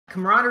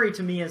Camaraderie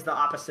to me is the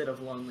opposite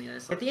of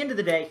loneliness. At the end of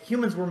the day,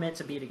 humans were meant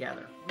to be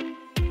together.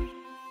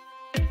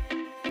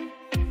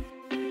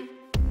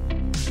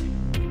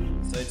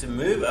 So to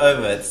move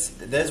over,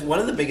 there's one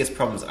of the biggest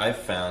problems I've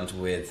found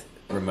with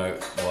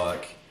remote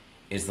work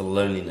is the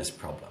loneliness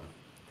problem.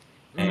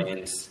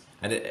 And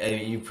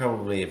you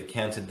probably have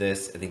encountered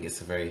this. I think it's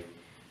a very,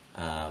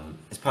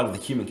 it's part of the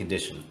human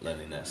condition,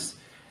 loneliness.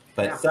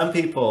 But some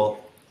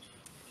people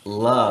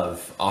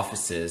love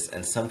offices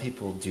and some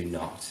people do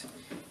not.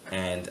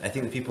 And I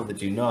think the people that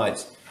do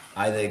not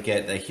either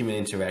get their human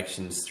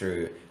interactions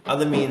through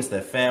other means,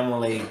 their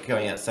family,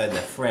 going outside,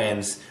 their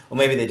friends, or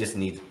maybe they just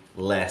need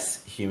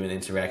less human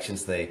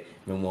interactions, they're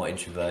more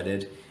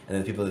introverted. And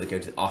then the people that go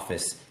to the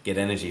office get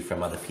energy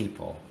from other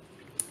people.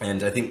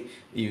 And I think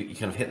you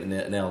kind of hit the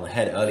nail on the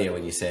head earlier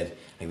when you said,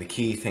 I think the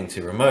key thing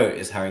to remote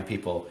is hiring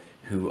people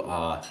who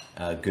are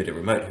good at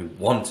remote, who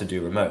want to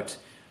do remote.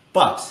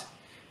 But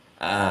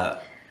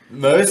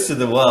most of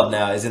the world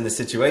now is in the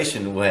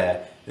situation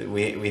where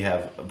we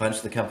have a bunch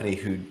of the company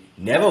who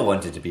never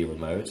wanted to be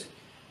remote,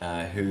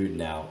 who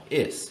now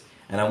is.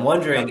 And I'm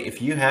wondering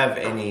if you have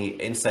any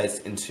insights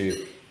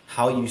into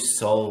how you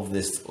solve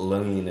this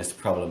loneliness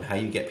problem, how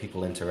you get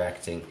people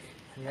interacting.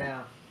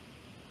 Yeah.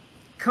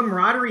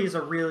 Camaraderie is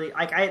a really,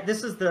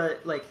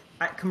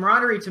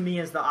 camaraderie to me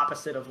is the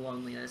opposite of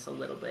loneliness a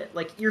little bit.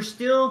 Like, you're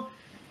still,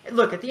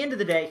 look, at the end of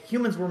the day,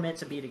 humans were meant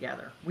to be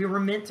together. We were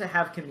meant to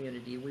have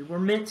community. We were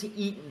meant to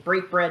eat and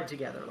break bread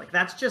together. Like,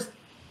 that's just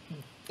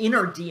in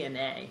our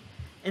DNA.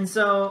 And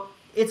so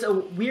it's a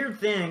weird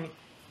thing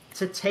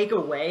to take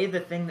away the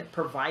thing that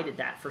provided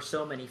that for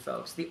so many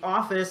folks. The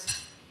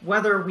office,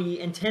 whether we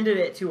intended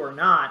it to or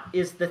not,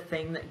 is the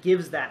thing that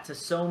gives that to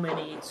so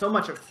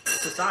much of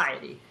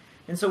society.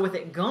 And so with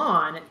it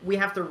gone, we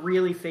have to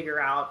really figure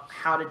out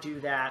how to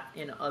do that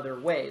in other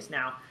ways.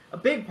 Now, a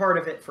big part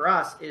of it for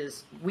us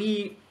is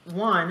we,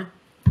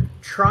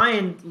 try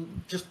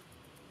and just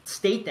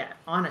state that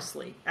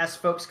honestly as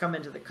folks come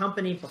into the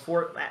company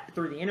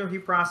through the interview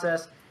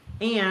process,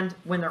 and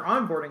when they're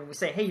onboarding, we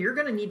say, hey, you're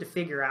going to need to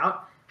figure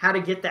out how to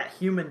get that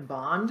human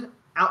bond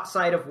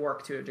outside of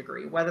work to a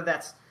degree. Whether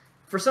that's,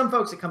 for some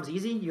folks it comes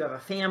easy, you have a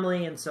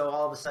family, and so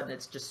all of a sudden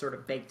it's just sort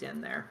of baked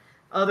in there.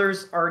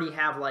 Others already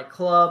have like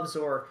clubs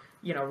or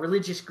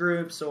religious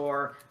groups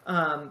or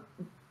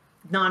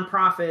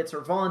nonprofits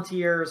or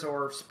volunteers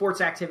or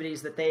sports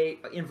activities that they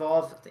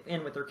involve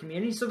in with their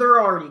community, so they're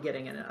already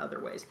getting in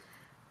other ways.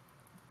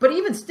 But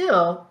even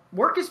still,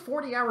 work is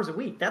 40 hours a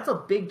week. That's a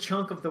big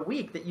chunk of the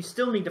week that you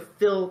still need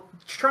to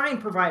try and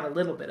provide a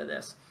little bit of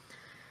this.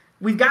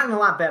 We've gotten a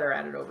lot better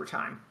at it over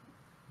time.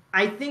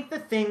 I think the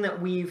thing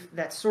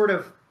that sort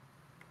of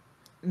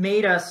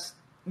made us,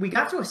 we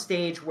got to a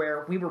stage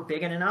where we were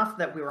big enough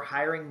that we were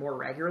hiring more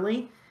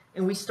regularly,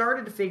 and we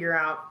started to figure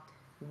out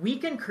we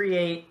can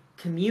create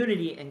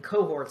community and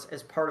cohorts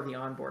as part of the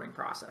onboarding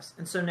process.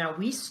 And so now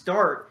we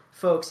start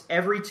folks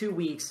every 2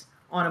 weeks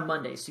on a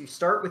Monday. So you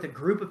start with a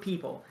group of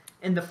people,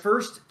 and the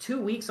first 2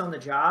 weeks on the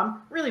job,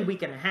 really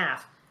week and a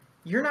half,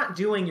 you're not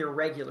doing your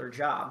regular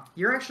job.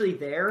 You're actually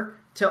there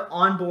to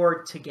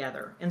onboard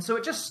together. And so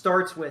it just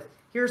starts with,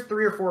 here's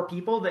 3 or 4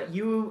 people that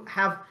you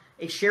have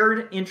a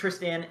shared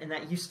interest in and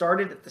that you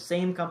started at the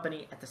same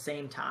company at the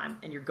same time,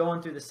 and you're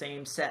going through the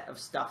same set of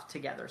stuff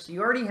together. So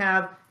you already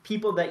have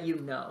people that you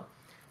know.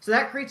 So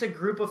that creates a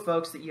group of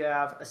folks that you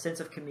have a sense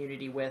of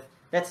community with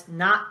that's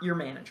not your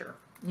manager.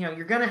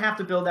 You're going to have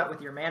to build that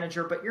with your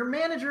manager, but your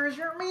manager is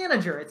your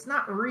manager. It's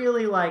not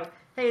really like,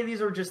 hey,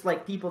 these are just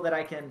like people that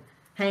I can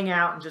hang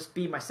out and just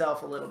be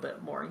myself a little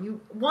bit more. You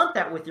want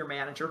that with your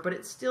manager, but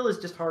it still is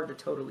just hard to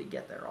totally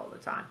get there all the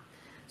time.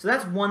 So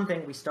that's one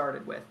thing we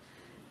started with.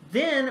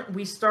 Then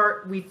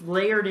we've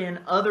layered in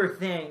other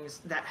things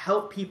that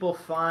help people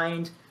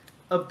find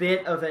a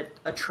bit of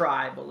a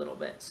tribe a little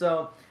bit.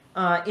 So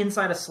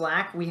inside of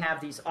Slack, we have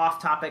these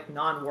off-topic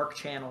non-work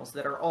channels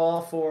that are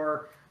all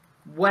for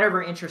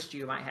whatever interest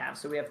you might have.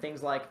 So we have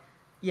things like,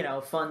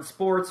 fun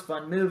sports,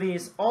 fun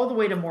movies, all the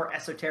way to more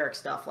esoteric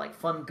stuff like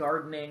fun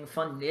gardening,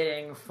 fun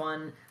knitting,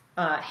 fun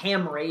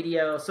ham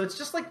radio. So it's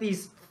just like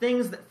these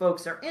things that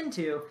folks are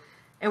into.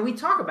 And we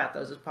talk about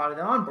those as part of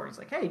the onboarding. It's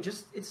like, hey,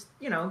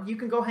 you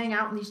can go hang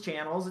out in these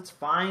channels. It's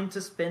fine to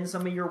spend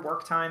some of your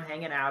work time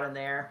hanging out in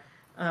there.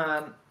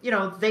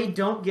 They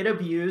don't get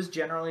abused.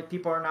 Generally,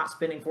 people are not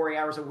spending 40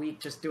 hours a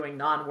week just doing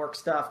non-work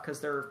stuff because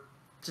they're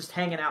just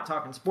hanging out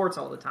talking sports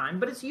all the time.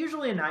 But it's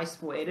usually a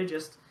nice way to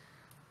just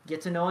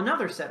get to know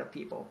another set of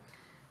people.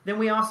 Then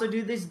we also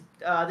do this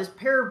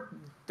pair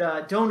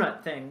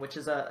donut thing, which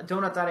is a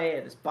donut.ai,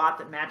 this bot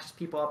that matches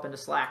people up into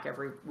Slack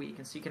every week.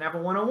 And so you can have a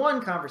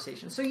one-on-one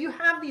conversation. So you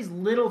have these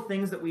little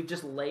things that we've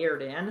just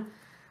layered in,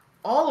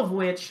 all of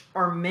which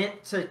are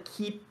meant to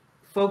keep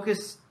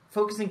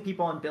focusing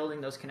people on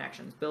building those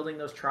connections, building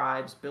those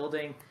tribes,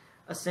 building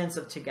a sense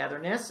of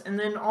togetherness. And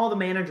then all the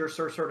managers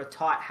are sort of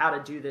taught how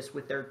to do this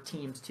with their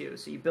teams too.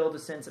 So you build a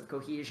sense of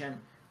cohesion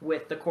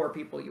with the core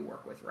people you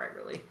work with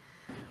regularly.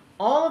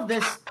 All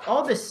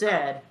this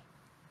said,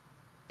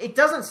 it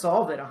doesn't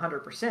solve it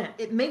 100%.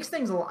 It makes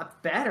things a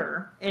lot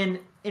better. And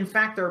in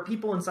fact, there are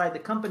people inside the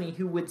company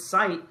who would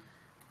cite,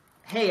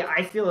 hey,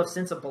 I feel a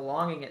sense of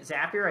belonging at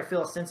Zapier. I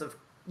feel a sense of,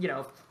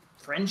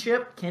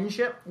 friendship,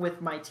 kinship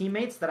with my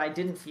teammates that I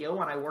didn't feel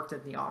when I worked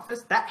in the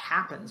office. That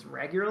happens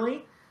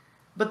regularly.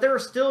 But there are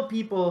still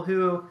people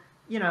who,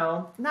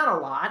 not a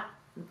lot.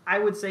 I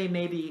would say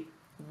maybe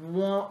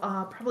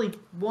probably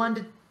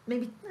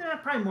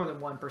probably more than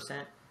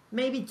 1%.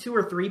 Maybe 2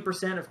 or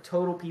 3% of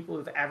total people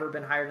who've ever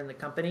been hired in the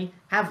company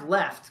have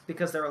left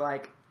because they're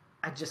like,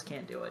 I just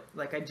can't do it.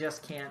 Like, I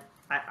just can't.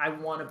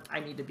 I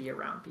need to be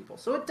around people.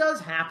 So it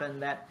does happen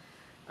that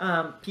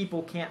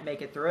people can't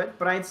make it through it.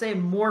 But I'd say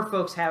more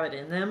folks have it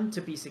in them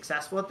to be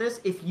successful at this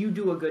if you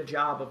do a good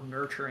job of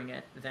nurturing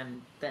it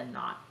than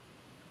not.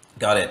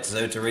 Got it.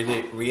 So to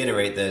really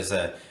reiterate, there's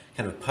a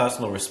kind of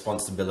personal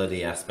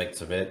responsibility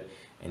aspects of it,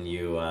 and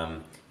you're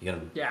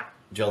going to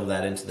drill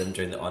that into them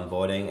during the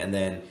onboarding, and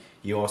then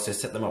you also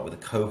set them up with a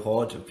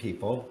cohort of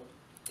people.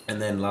 And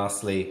then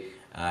lastly,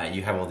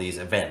 you have all these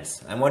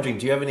events. I'm wondering,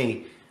 do you have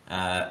any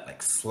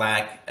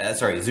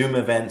Zoom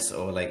events,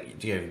 or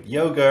do you have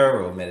yoga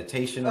or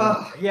meditation?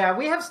 Oh, yeah,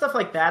 we have stuff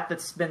like that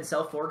that's been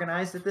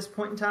self-organized at this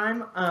point in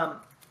time.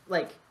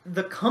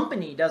 The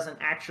company doesn't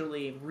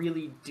actually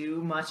really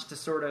do much to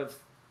sort of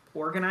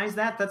organize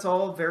that. That's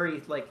all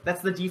very,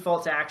 that's the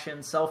default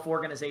action,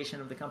 self-organization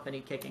of the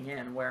company kicking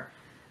in, where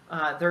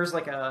there's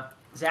a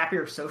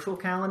Zapier social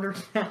calendar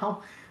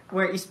now,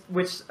 which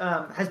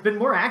has been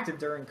more active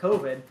during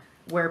COVID,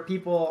 where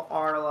people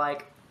are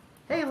like,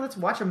 hey, let's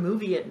watch a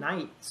movie at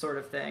night sort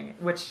of thing,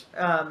 which,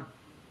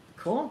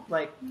 cool,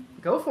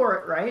 go for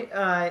it, right?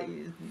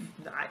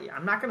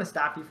 I'm not going to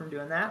stop you from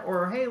doing that.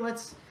 Or, hey,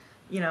 let's,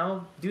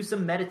 do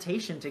some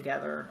meditation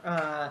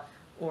together.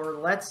 Or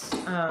let's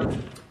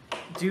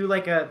do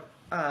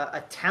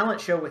a talent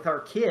show with our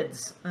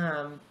kids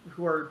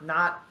who are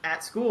not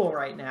at school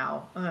right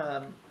now.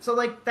 So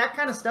that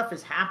kind of stuff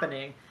is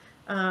happening,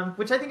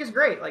 which I think is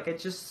great. It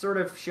just sort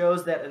of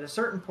shows that at a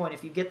certain point,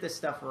 if you get this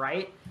stuff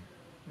right,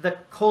 the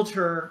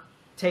culture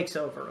takes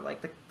over.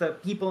 The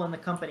people in the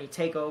company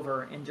take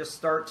over and just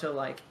start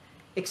to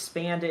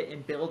expand it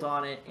and build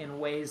on it in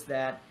ways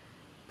that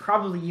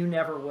probably you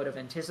never would have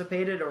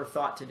anticipated or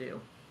thought to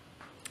do.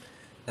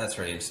 That's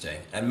really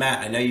interesting. And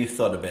Matt, I know you've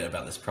thought a bit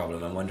about this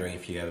problem. I'm wondering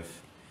if you have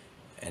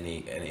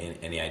any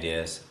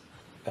ideas.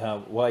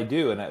 Well, I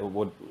do, and I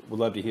would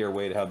love to hear,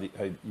 Wade, how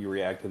you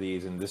react to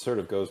these. And this sort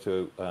of goes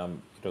to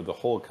the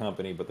whole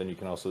company, but then you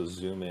can also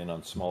zoom in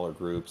on smaller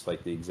groups,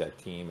 like the exec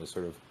team is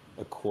sort of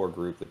a core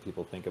group that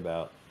people think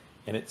about.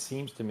 And it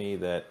seems to me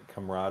that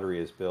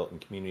camaraderie is built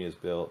and community is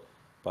built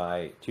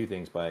by two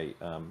things: by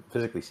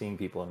physically seeing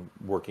people and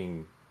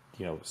working,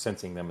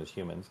 sensing them as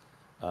humans,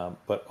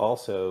 but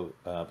also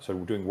sort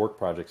of doing work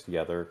projects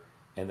together,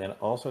 and then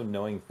also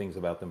knowing things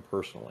about them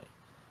personally.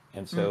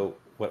 And so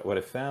what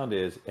I found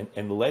is,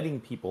 and letting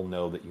people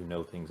know that you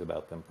know things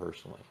about them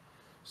personally.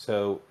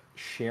 So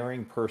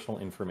sharing personal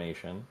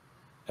information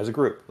as a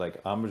group,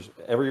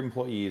 every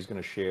employee is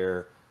going to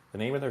share the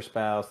name of their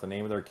spouse, the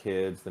name of their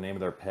kids, the name of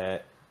their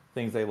pet,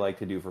 things they like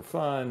to do for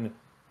fun,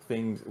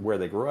 things where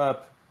they grew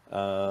up.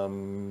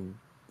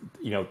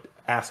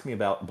 Ask me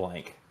about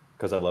blank,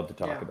 because I love to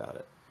talk about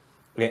it.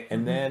 Okay,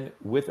 and then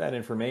with that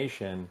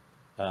information,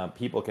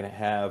 people can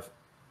have,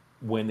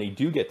 when they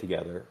do get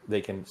together,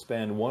 they can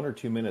spend 1 or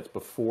 2 minutes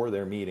before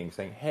their meeting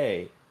saying,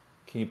 hey,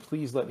 can you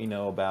please let me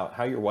know about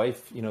how your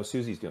wife,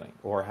 Susie's doing,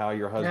 or how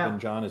your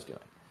husband, John, is doing?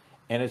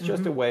 And it's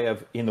just a way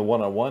of, in the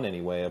one-on-one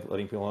anyway, of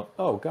letting people know,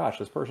 oh gosh,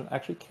 this person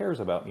actually cares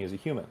about me as a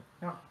human.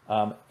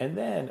 Yeah. And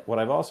then what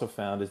I've also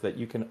found is that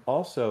you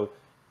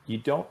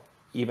don't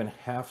even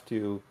have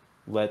to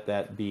let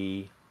that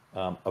be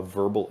a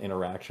verbal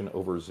interaction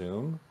over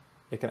Zoom.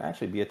 It can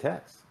actually be a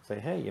text. Say,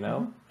 hey,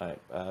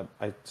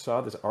 I saw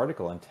this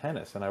article on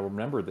tennis, and I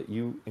remembered that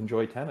you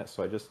enjoy tennis,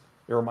 so it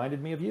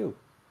reminded me of you.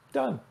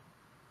 Done.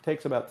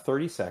 Takes about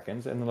 30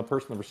 seconds, and then the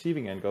person on the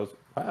receiving end goes,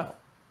 wow,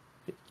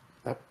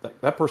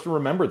 that person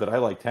remembered that I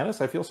like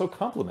tennis. I feel so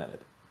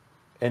complimented.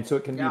 And so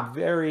it can be a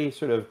very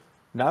sort of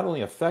not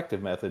only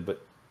effective method,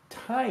 but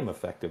time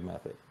effective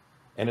method.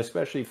 And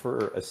especially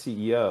for a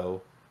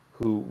CEO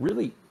who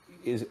really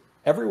is,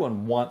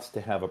 everyone wants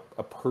to have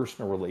a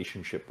personal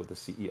relationship with the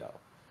CEO.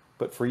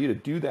 But for you to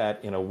do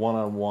that in a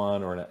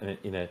one-on-one or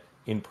in an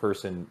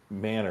in-person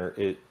manner,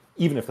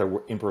 even if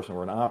in-person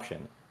were an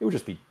option, it would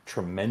just be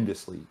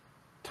tremendously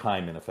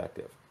time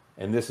ineffective.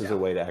 And this is a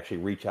way to actually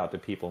reach out to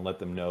people and let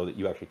them know that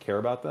you actually care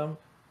about them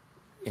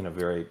in a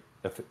very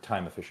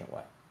time-efficient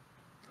way.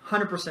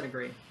 100%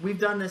 agree. We've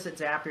done this at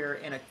Zapier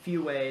in a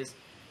few ways.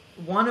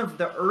 One of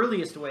the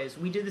earliest ways,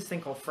 we did this thing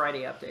called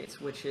Friday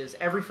Updates, which is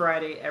every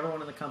Friday,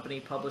 everyone in the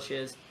company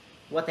publishes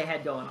what they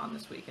had going on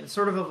this week. And it's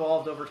sort of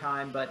evolved over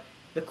time, but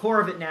the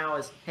core of it now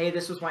is, hey,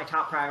 this was my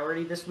top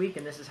priority this week,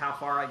 and this is how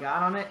far I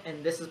got on it,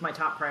 and this is my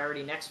top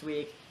priority next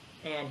week,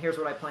 and here's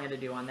what I plan to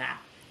do on that.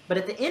 But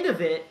at the end of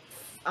it,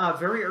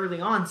 very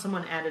early on,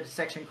 someone added a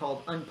section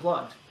called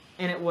Unplugged,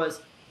 and it was,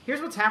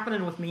 here's what's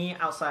happening with me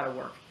outside of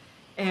work.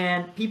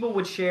 and people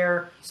would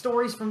share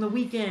stories from the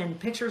weekend,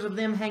 pictures of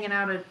them hanging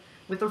out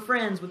with their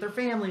friends, with their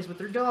families, with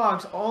their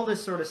dogs, all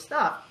this sort of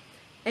stuff.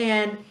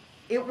 And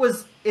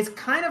it's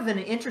kind of an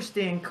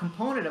interesting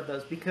component of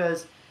those,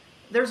 because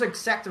there's a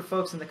sect of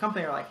folks in the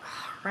company are like,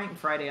 Rank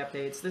Friday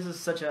updates, this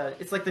is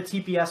it's like the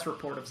TPS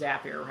report of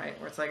Zapier, right?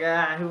 Where it's like,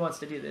 who wants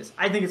to do this?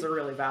 I think it's a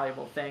really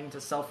valuable thing to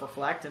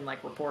self-reflect and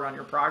like report on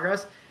your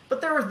progress. But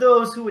there are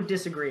those who would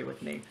disagree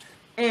with me.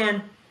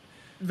 And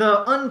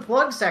the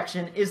unplugged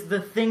section is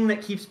the thing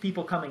that keeps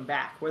people coming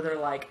back, where they're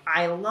like,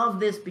 I love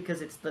this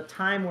because it's the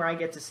time where I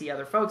get to see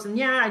other folks. And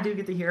yeah, I do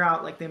get to hear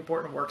out like the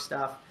important work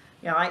stuff.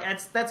 You know,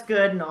 that's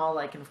good and all.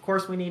 Like, and of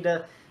course we need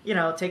to, you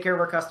know, take care of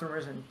our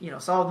customers and, you know,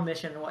 solve the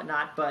mission and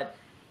whatnot. But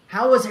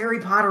how was Harry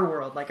Potter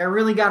World? Like, I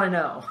really got to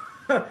know.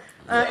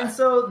 And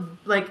so,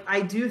 like,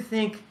 I do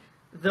think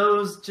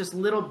those just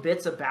little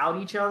bits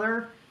about each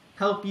other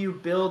help you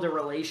build a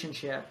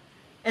relationship.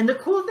 And the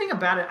cool thing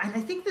about it, and I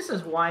think this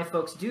is why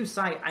folks do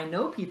cite I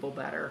know people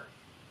better,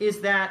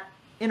 is that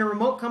in a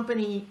remote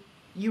company,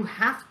 you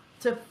have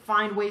to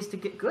find ways to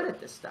get good at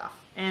this stuff.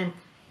 And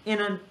in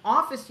an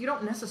office, you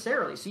don't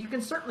necessarily. So you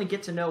can certainly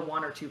get to know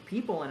one or two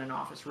people in an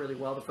office really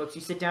well, the folks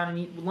you sit down and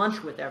eat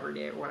lunch with every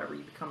day or whatever,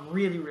 you become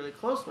really, really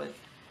close with.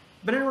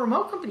 But in a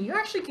remote company, you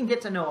actually can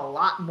get to know a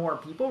lot more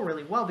people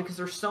really well, because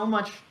there's so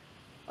much.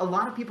 A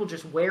lot of people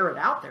just wear it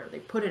out there. They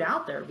put it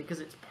out there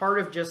because it's part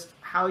of just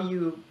how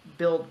you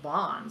build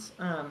bonds,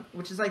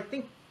 which is, I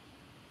think,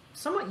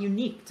 somewhat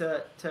unique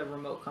to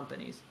remote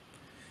companies.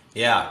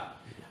 Yeah.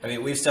 I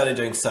mean, we've started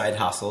doing side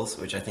hustles,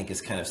 which I think is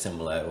kind of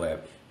similar,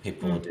 where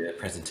people do a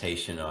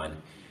presentation on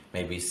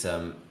maybe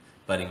some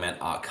Burning Man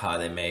art car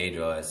they made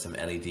or some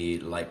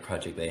LED light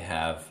project they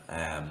have.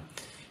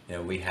 You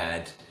know, we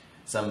had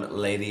some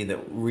lady that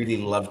really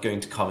loved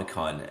going to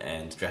Comic-Con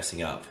and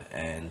dressing up,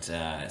 and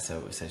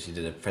so she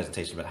did a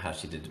presentation about how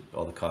she did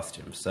all the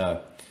costumes.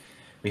 So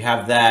we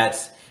have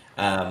that.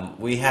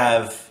 We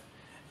have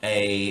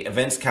a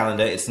events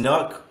calendar. It's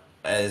not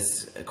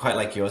quite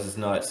like yours. It's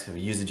not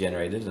user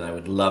generated, and I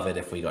would love it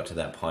if we got to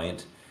that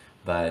point.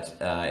 But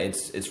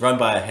it's run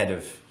by a head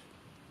of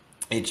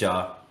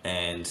HR,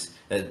 and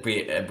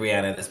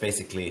Brianna. That's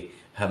basically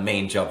her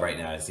main job right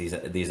now, is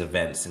these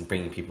events and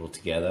bringing people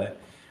together.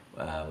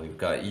 We've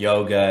got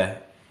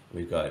yoga,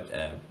 we've got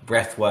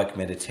breath work,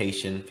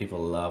 meditation. People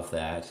love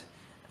that.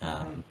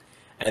 And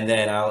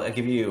then I'll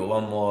give you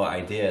one more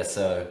idea.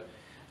 So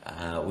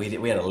we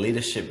had a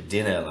leadership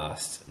dinner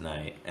last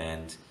night,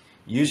 and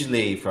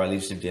usually for our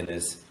leadership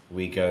dinners,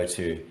 we go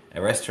to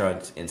a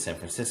restaurant in San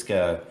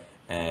Francisco,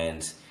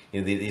 and you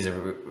know, these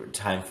are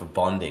time for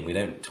bonding. We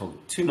don't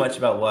talk too much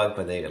about work,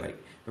 but they're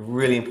like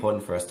really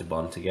important for us to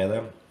bond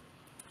together.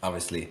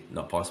 Obviously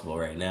not possible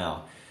right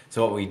now.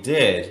 So what we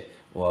did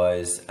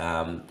was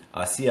our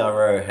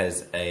CRO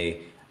has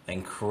a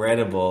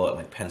incredible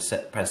like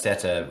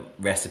pancetta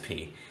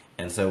recipe,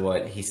 and so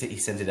what he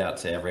sent it out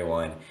to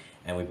everyone,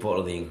 and we bought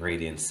all the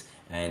ingredients,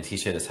 and he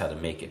showed us how to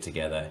make it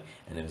together,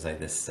 and it was like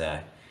this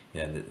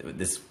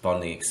this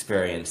bonding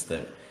experience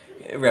that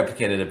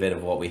replicated a bit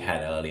of what we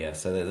had earlier.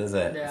 So there's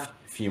a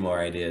few more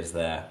ideas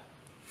there.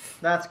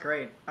 That's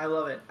great. I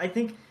love it. I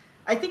think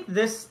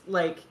this,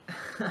 like,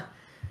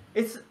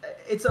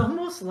 it's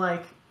almost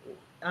like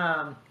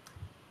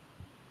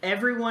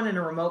everyone in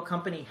a remote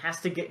company has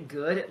to get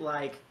good at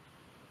like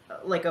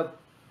a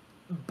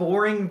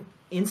boring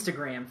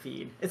Instagram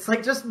feed. It's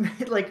like, just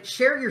like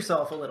share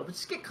yourself a little, but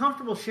just get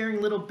comfortable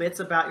sharing little bits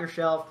about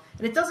yourself.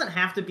 And it doesn't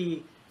have to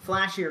be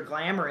flashy or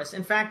glamorous.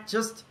 In fact,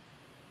 just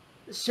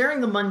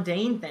sharing the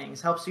mundane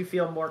things helps you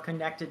feel more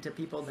connected to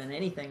people than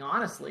anything,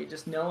 honestly.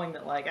 Just knowing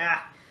that, like,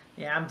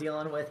 yeah, I'm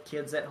dealing with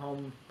kids at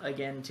home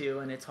again too,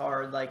 and it's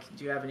hard. Like,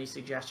 do you have any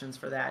suggestions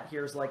for that?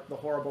 Here's like the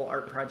horrible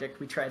art project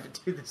we tried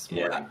to do this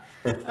morning.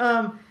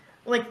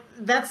 Like,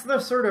 that's the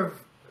sort of,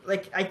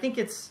 like, I think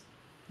it's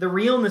the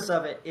realness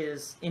of it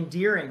is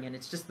endearing, and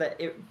it's just that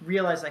it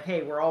realized, like,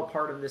 hey, we're all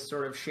part of this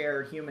sort of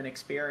shared human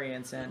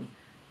experience, and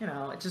you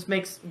know, it just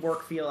makes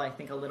work feel, I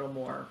think, a little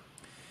more.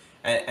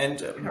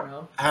 And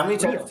how many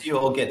times do you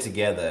all get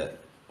together,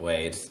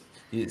 Wade?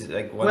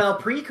 Well,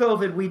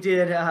 pre-COVID, we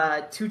did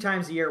 2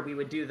 times a year. We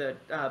would do the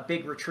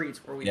big retreats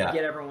where we would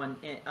get everyone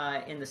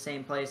in the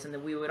same place, and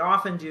then we would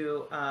often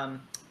do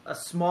a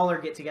smaller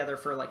get-together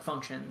for like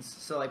functions.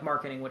 So like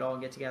marketing would all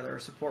get together,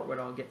 support would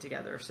all get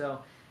together. So,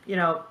 you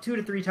know, 2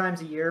 to 3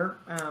 times a year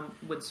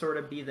would sort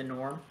of be the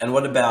norm. And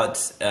what about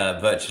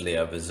virtually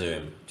over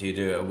Zoom? Do you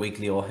do a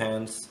weekly all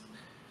hands?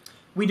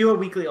 We do a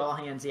weekly all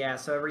hands, yeah.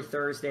 So every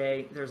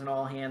Thursday there's an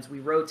all hands. We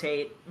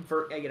rotate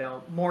for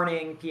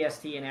morning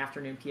PST and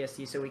afternoon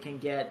PST, so we can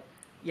get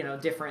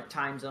different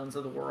time zones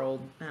of the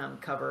world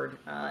covered,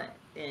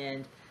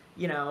 and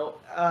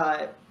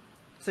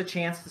it's a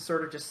chance to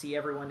sort of just see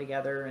everyone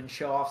together and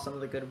show off some of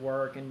the good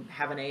work and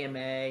have an AMA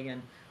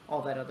and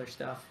all that other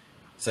stuff.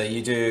 So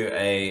you do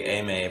a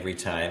AMA every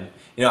time.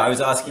 I was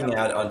asking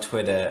out on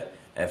Twitter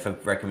for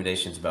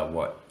recommendations about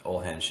what all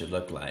hands should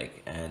look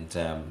like,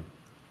 and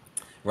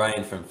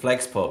Ryan from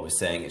Flexport was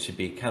saying it should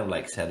be kind of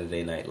like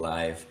Saturday Night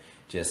Live.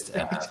 Just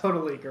I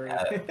totally agree.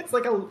 It's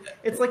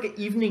like an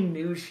evening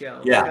news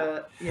show.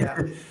 Yeah,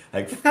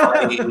 like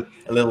funny,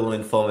 a little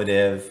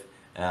informative,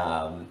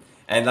 and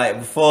like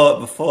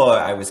before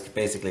I was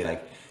basically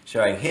like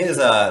showing here's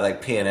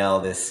like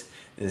P&L this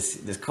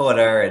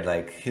quarter, and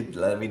like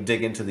let me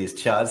dig into these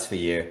charts for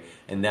you,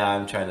 and now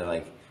I'm trying to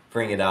like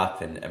bring it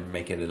up and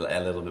make it a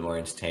little bit more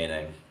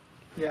entertaining.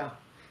 Yeah,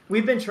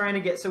 we've been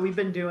trying to we've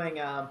been doing.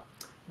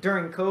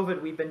 During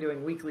COVID, we've been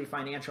doing weekly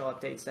financial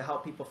updates to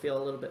help people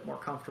feel a little bit more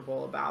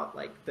comfortable about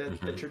like the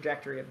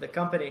trajectory of the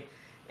company.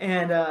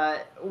 And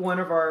one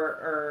of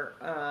our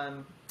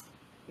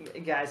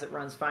guys that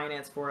runs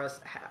finance for us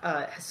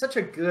has such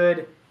a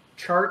good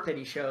chart that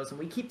he shows, and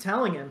we keep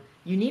telling him,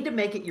 you need to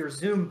make it your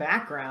Zoom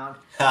background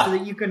so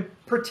that you can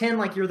pretend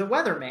like you're the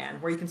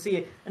weatherman, where you can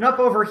see, and up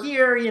over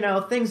here,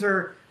 things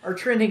are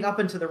trending up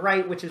and to the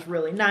right, which is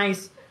really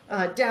nice.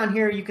 Down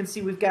here, you can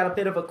see we've got a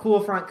bit of a cool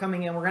front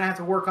coming in. We're going to have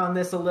to work on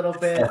this a little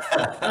bit.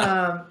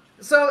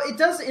 So it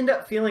does end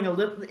up feeling a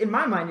little, in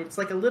my mind, it's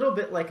like a little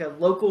bit like a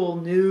local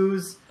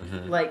news,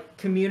 like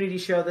community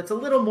show that's a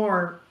little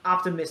more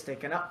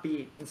optimistic and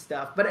upbeat and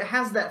stuff. But it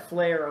has that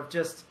flair of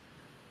just,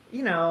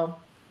 not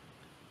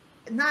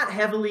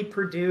heavily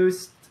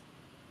produced,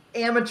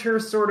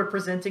 amateurs sort of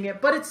presenting it.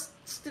 But it's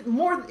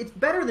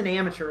better than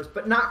amateurs,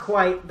 but not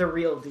quite the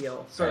real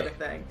deal sort of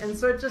thing. And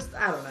so it just,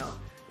 I don't know.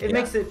 It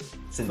makes it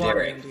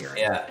endearing.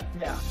 Yeah.